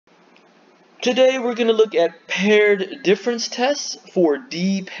Today we're going to look at paired difference tests for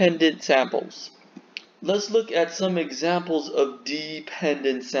dependent samples. Let's look at some examples of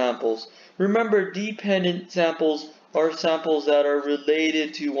dependent samples. Remember, dependent samples are samples that are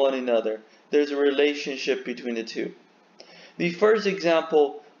related to one another. There's a relationship between the two. The first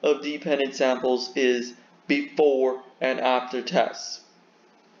example of dependent samples is before and after tests.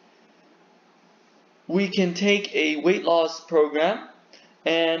 We can take a weight loss program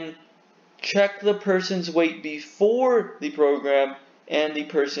and check the person's weight before the program and the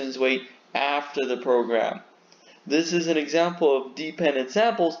person's weight after the program. This is an example of dependent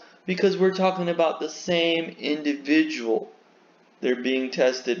samples because we're talking about the same individual. They're being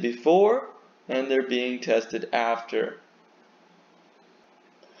tested before and they're being tested after.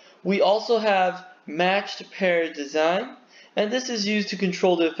 We also have matched pair design, and this is used to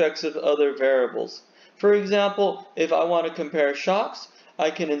control the effects of other variables. For example, if I want to compare shocks, I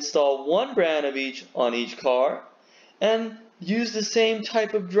can install one brand of each on each car and use the same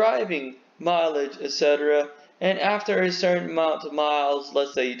type of driving, mileage, etc. And after a certain amount of miles,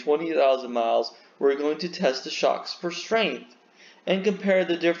 let's say 20,000 miles, we're going to test the shocks for strength and compare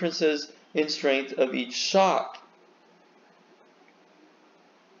the differences in strength of each shock.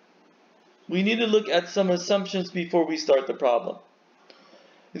 We need to look at some assumptions before we start the problem.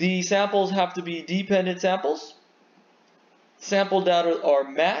 The samples have to be dependent samples. Sample data are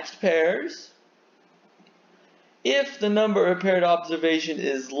matched pairs. If the number of paired observation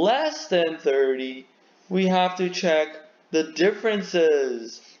is less than 30, we have to check the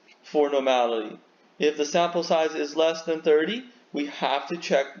differences for normality. If the sample size is less than 30, we have to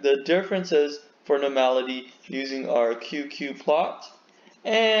check the differences for normality using our QQ plot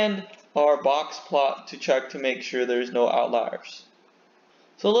and our box plot to check to make sure there's no outliers.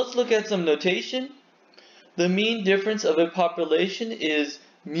 So let's look at some notation. The mean difference of a population is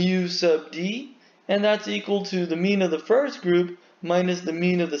mu sub d, and that's equal to the mean of the first group minus the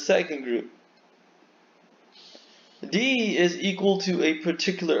mean of the second group. D is equal to a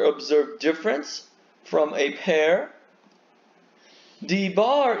particular observed difference from a pair. D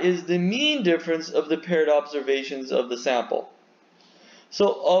bar is the mean difference of the paired observations of the sample. So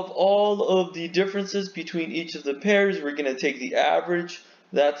of all of the differences between each of the pairs, we're going to take the average.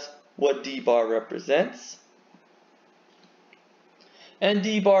 That's what D bar represents. And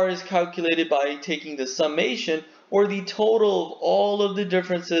D bar is calculated by taking the summation, or the total of all of the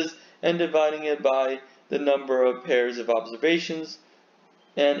differences, and dividing it by the number of pairs of observations,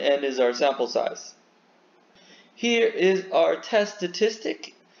 and N is our sample size. Here is our test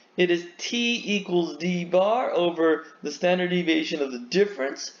statistic. It is T equals D bar over the standard deviation of the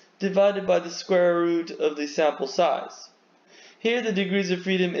difference divided by the square root of the sample size. Here the degrees of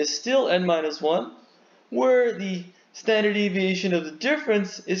freedom is still N minus 1, where the standard deviation of the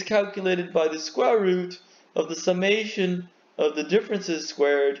difference is calculated by the square root of the summation of the differences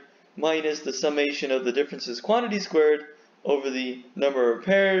squared minus the summation of the differences quantity squared over the number of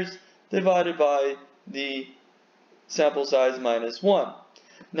pairs divided by the sample size minus 1.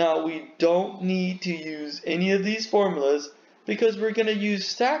 Now we don't need to use any of these formulas because we're going to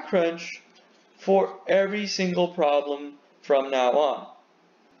use StatCrunch for every single problem from now on.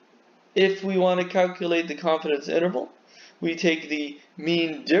 If we want to calculate the confidence interval, we take the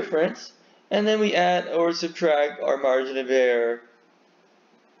mean difference and then we add or subtract our margin of error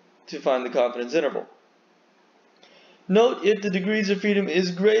to find the confidence interval. Note, if the degrees of freedom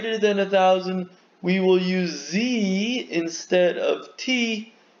is greater than 1,000, we will use Z instead of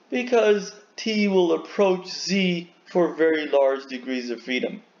T because T will approach Z for very large degrees of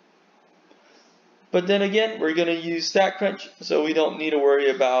freedom. But then again, we're going to use StatCrunch, so we don't need to worry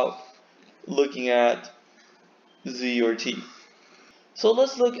about looking at Z or T. So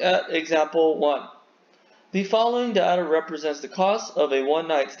let's look at example 1. The following data represents the cost of a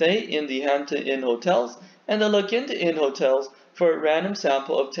one-night stay in the Hampton Inn hotels and the La Quinta Inn hotels for a random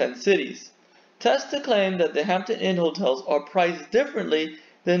sample of 10 cities. Test the claim that the Hampton Inn hotels are priced differently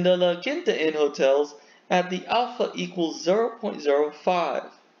than the La Quinta Inn hotels at the alpha equals 0.05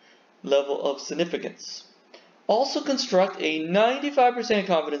 level of significance. Also construct a 95%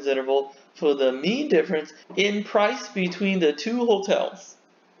 confidence interval for the mean difference in price between the two hotels.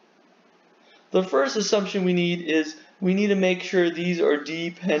 The first assumption we need is we need to make sure these are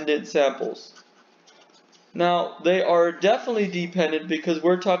dependent samples. Now, they are definitely dependent because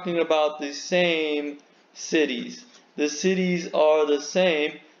we're talking about the same cities. The cities are the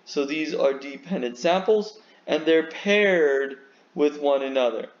same, so these are dependent samples, and they're paired with one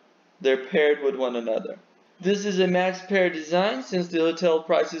another. They're paired with one another. This is a matched pair design since the hotel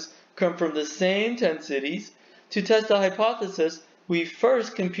prices come from the same 10 cities. To test the hypothesis, we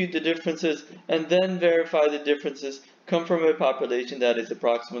first compute the differences and then verify the differences come from a population that is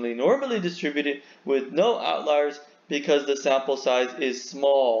approximately normally distributed with no outliers because the sample size is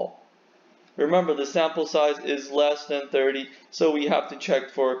small. Remember, the sample size is less than 30, so we have to check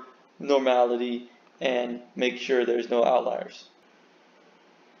for normality and make sure there's no outliers.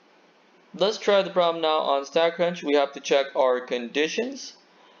 Let's try the problem now on StatCrunch. We have to check our conditions.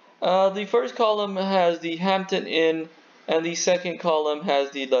 The first column has the Hampton Inn and the second column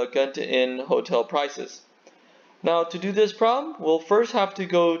has the La Quinta Inn hotel prices. Now to do this problem, we'll first have to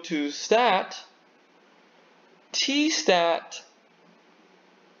go to Stat, T-Stat,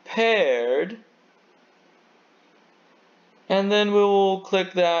 Paired, and then we will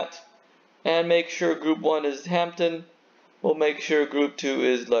click that and make sure group 1 is Hampton. We'll make sure group 2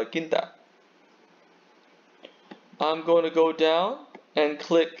 is La Quinta. I'm going to go down and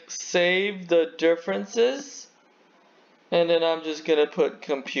click Save the Differences, and then I'm just going to put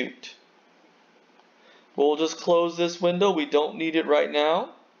Compute. We'll just close this window. We don't need it right now.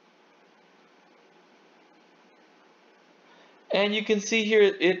 And you can see here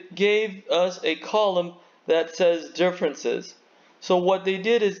it gave us a column that says differences. So what they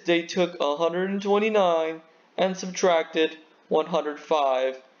did is they took 129 and subtracted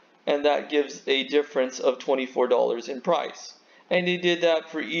 105, and that gives a difference of $24 in price. And they did that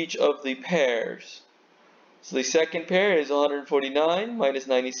for each of the pairs. So the second pair is 149 minus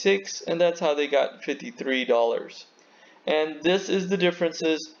 96, and that's how they got $53. And this is the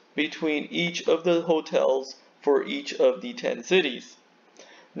differences between each of the hotels for each of the 10 cities.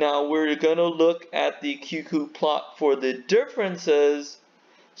 Now we're going to look at the QQ plot for the differences.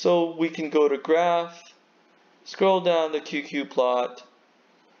 So we can go to Graph, scroll down the QQ plot,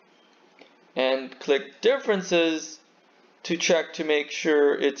 and click Differences to check to make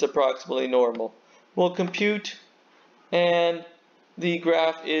sure it's approximately normal. We'll compute, and the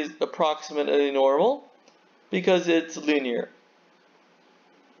graph is approximately normal because it's linear.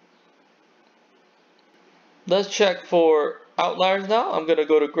 Let's check for outliers now. I'm going to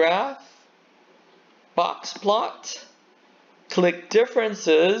go to Graph, Box Plot, click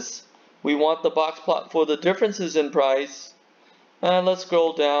Differences. We want the box plot for the differences in price. And let's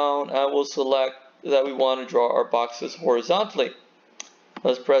scroll down and we'll select that we want to draw our boxes horizontally.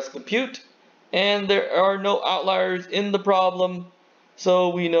 Let's press Compute. And there are no outliers in the problem, so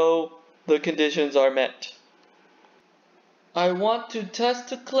we know the conditions are met. I want to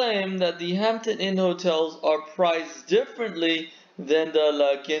test a claim that the Hampton Inn hotels are priced differently than the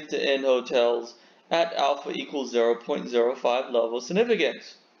La Quinta Inn hotels at alpha equals 0.05 level of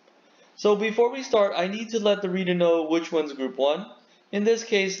significance. So before we start, I need to let the reader know which one's group 1. In this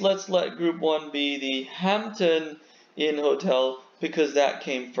case, let's let group 1 be the Hampton Inn hotel because that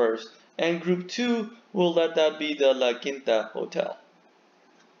came first. And group 2, we'll let that be the La Quinta hotel.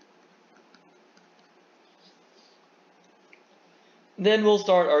 Then we'll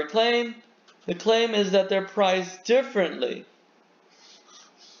start our claim. The claim is that they're priced differently.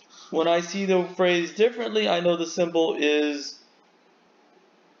 When I see the phrase differently, I know the symbol is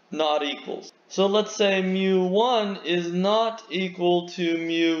not equals. So let's say mu1 is not equal to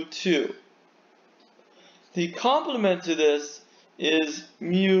mu2. The complement to this is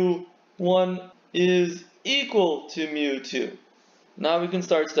mu1 is equal to mu2. Now we can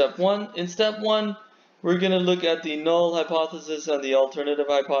start step 1. In step 1, we're going to look at the null hypothesis and the alternative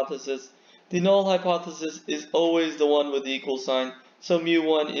hypothesis. The null hypothesis is always the one with the equal sign, so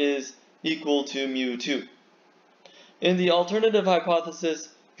mu1 is equal to mu2. In the alternative hypothesis,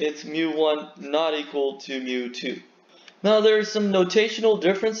 it's mu1 not equal to mu2. Now there are some notational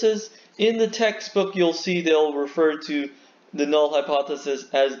differences. In the textbook, you'll see they'll refer to the null hypothesis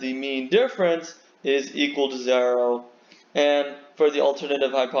as the mean difference is equal to 0. And for the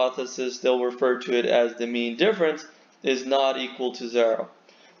alternative hypothesis, they'll refer to it as the mean difference is not equal to 0.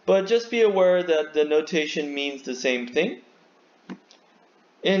 But just be aware that the notation means the same thing.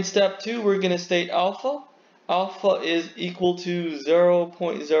 In step 2, we're going to state alpha. Alpha is equal to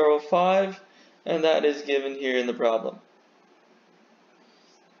 0.05, and that is given here in the problem.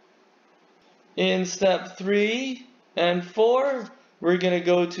 In step 3 and 4, we're going to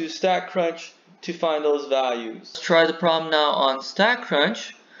go to StatCrunch to find those values. Let's try the problem now on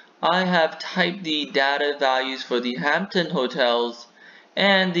StatCrunch. I have typed the data values for the Hampton hotels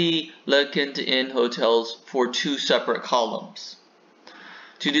and the La Quinta Inn hotels for 2 separate columns.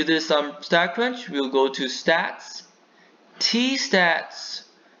 To do this on StatCrunch, we'll go to Stats, T-Stats,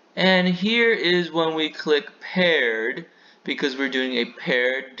 and here is when we click Paired, because we're doing a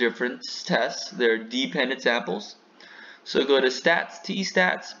paired difference test. They're dependent samples. So go to Stats,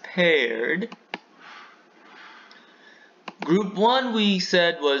 T-Stats, Paired. Group 1 we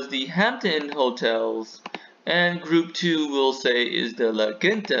said was the Hampton hotels, and Group 2 we'll say is the La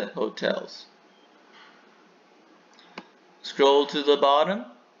Quinta hotels. Scroll to the bottom,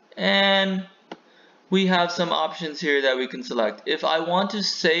 and we have some options here that we can select. If I want to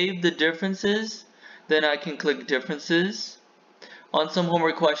save the differences, then I can click differences. On some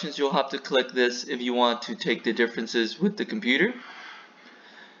homework questions, you'll have to click this if you want to take the differences with the computer.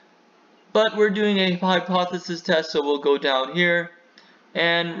 But we're doing a hypothesis test, so we'll go down here.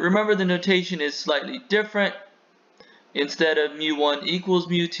 And remember, the notation is slightly different. Instead of mu1 equals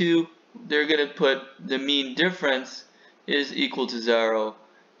mu2, they're going to put the mean difference is equal to 0.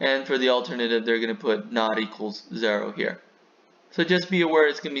 And for the alternative, they're going to put not equals 0 here. So just be aware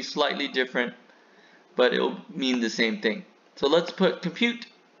it's going to be slightly different, but it will mean the same thing. So let's put compute.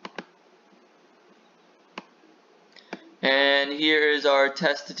 And here is our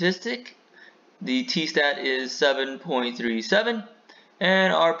test statistic. The t-stat is 7.37,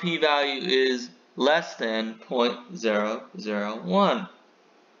 and our p-value is less than 0.001.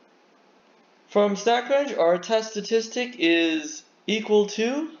 From StatCrunch, our test statistic is equal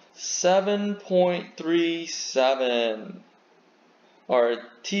to 7.37. Our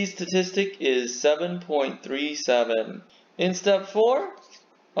t-statistic is 7.37. In step 4,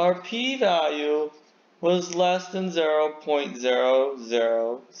 our p-value was less than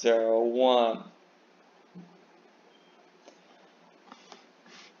 0.0001.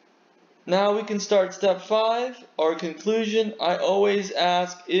 Now we can start step 5, our conclusion. I always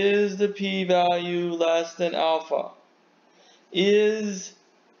ask, is the p-value less than alpha? Is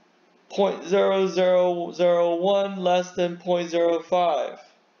 0.0001 less than 0.05?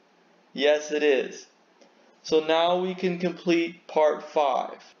 Yes, it is. So now we can complete part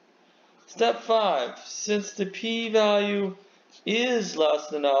 5. Step 5, since the p-value is less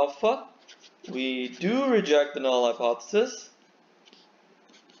than alpha, we do reject the null hypothesis.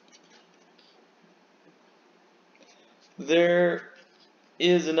 There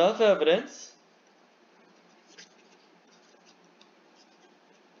is enough evidence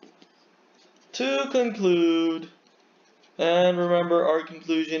to conclude, and remember our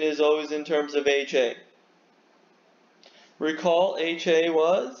conclusion is always in terms of HA. Recall HA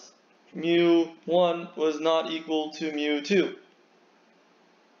was mu1 was not equal to mu2.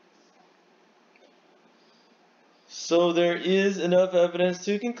 So there is enough evidence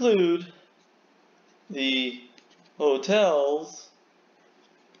to conclude the hotels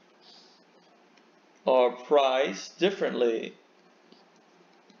are priced differently.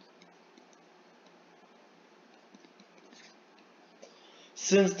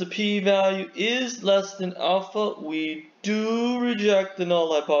 Since the p-value is less than alpha, we do reject the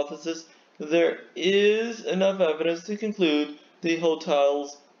null hypothesis. There is enough evidence to conclude the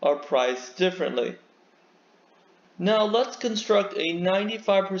hotels are priced differently. Now let's construct a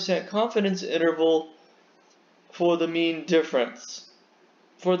 95% confidence interval for the mean difference.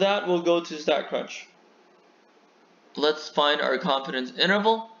 For that, we'll go to StatCrunch. Let's find our confidence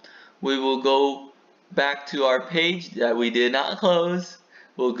interval. We will go back to our page that we did not close.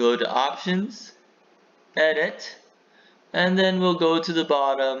 We'll go to Options, Edit, and then we'll go to the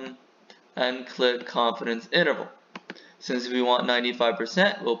bottom and click Confidence Interval. Since we want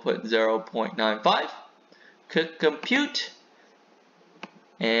 95%, we'll put 0.95. Click Compute,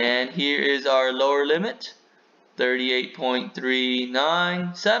 and here is our lower limit,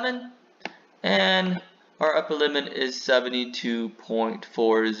 38.397, and our upper limit is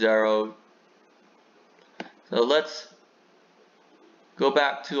 72.40. So let's go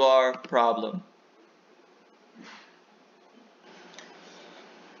back to our problem.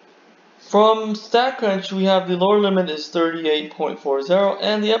 From StatCrunch, we have the lower limit is 38.40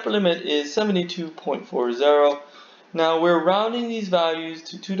 and the upper limit is 72.40. Now we're rounding these values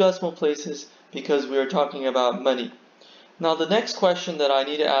to 2 decimal places because we are talking about money. Now the next question that I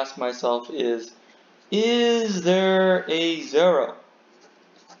need to ask myself is there a 0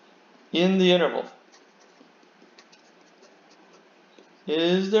 in the interval?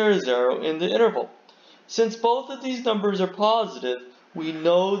 Is there a 0 in the interval? Since both of these numbers are positive, we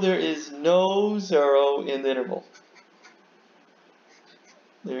know there is no 0 in the interval.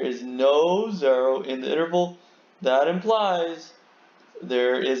 There is no 0 in the interval. That implies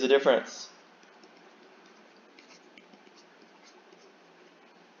there is a difference.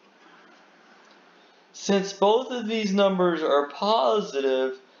 Since both of these numbers are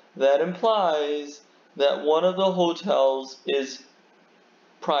positive, that implies that one of the hotels is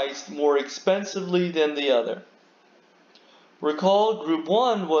priced more expensively than the other. Recall Group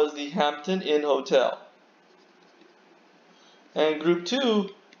 1 was the Hampton Inn Hotel, and Group 2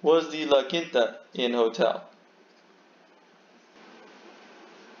 was the La Quinta Inn Hotel.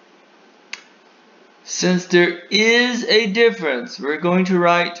 Since there is a difference, we're going to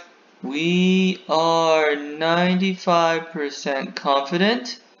write we are 95%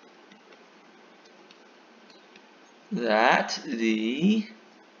 confident that the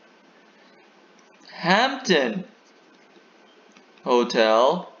Hampton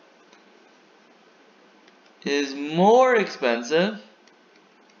Hotel is more expensive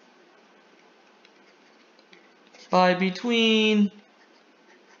by between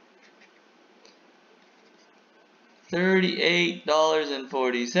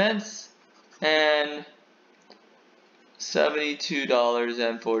 $38.40 and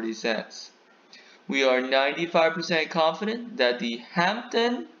 $72.40. We are 95% confident that the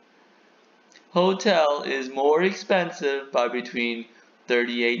Hampton Hotel is more expensive by between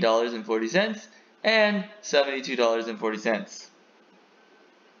 $38.40 and $72.40.